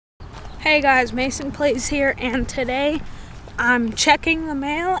Hey guys, Mason Plays here, and today I'm checking the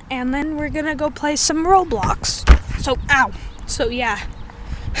mail and then we're gonna go play some Roblox. So, ow. So yeah.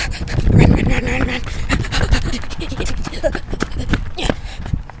 Run.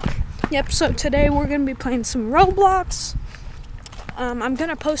 Yep, so today we're gonna be playing some Roblox. I'm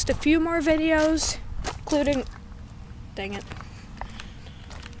gonna post a few more videos, including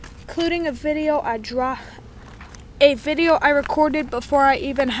a video I recorded before I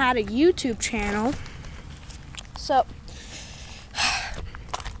even had a YouTube channel. So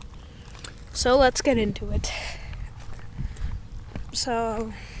let's get into it.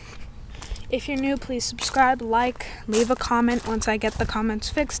 So if you're new, please subscribe, like, leave a comment once I get the comments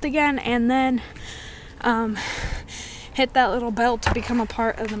fixed again, and then hit that little bell to become a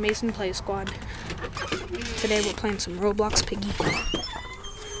part of the Mason Play Squad. Today we're playing some Roblox Piggy.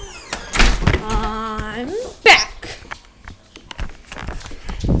 I'm back.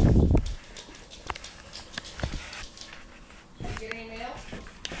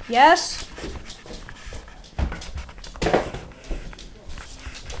 Yes.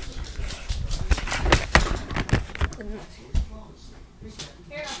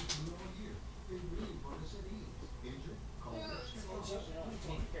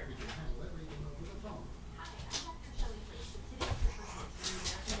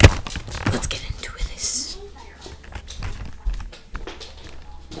 Let's get into this.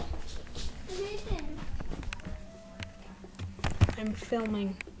 I'm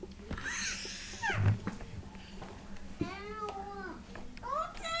filming.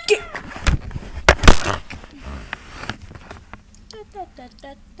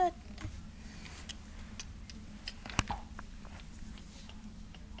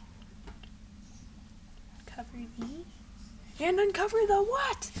 Cover these and uncover the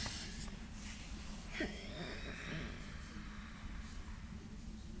what?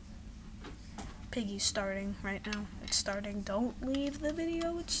 Piggy's starting right now. It's starting. Don't leave the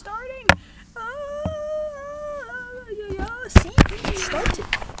video. It's starting. See, it started.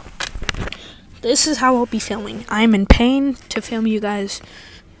 This is how I'll be filming. I'm in pain to film you guys,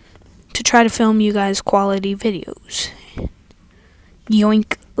 to try to film you guys quality videos.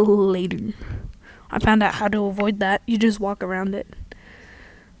 Yoink later. I found out how to avoid that. You just walk around it.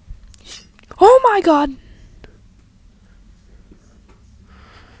 Oh my god!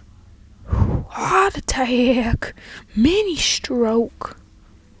 Heart attack. Mini stroke.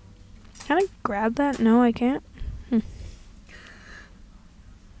 Can I grab that? No, I can't.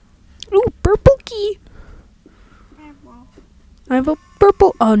 Ooh, purple key. I have a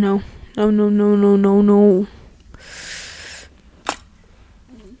purple. Oh no. No.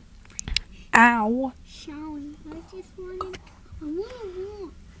 Ow.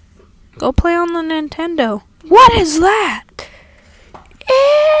 Go play on the Nintendo. What is that?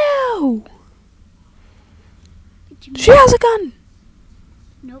 Ew. She has a gun.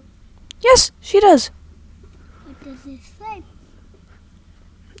 Nope. Yes, she does. What does it say?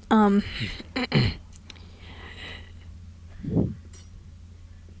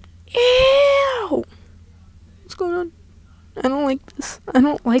 Ew. What's going on? I don't like this. I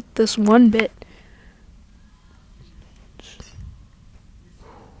don't like this one bit.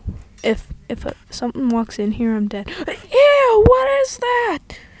 If something walks in here, I'm dead. Ew, what is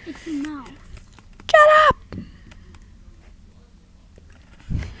that? It's a mouse. Shut up.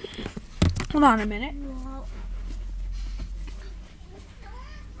 Hold on a minute. Well,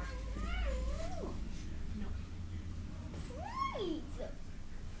 You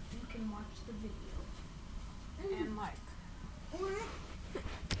can watch the video. And Mike.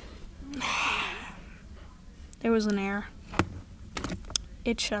 There was an error.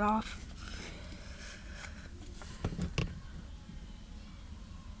 It shut off.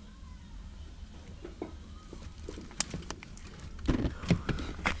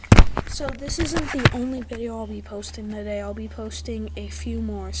 So this isn't the only video I'll be posting today. I'll be posting a few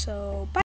more. So bye.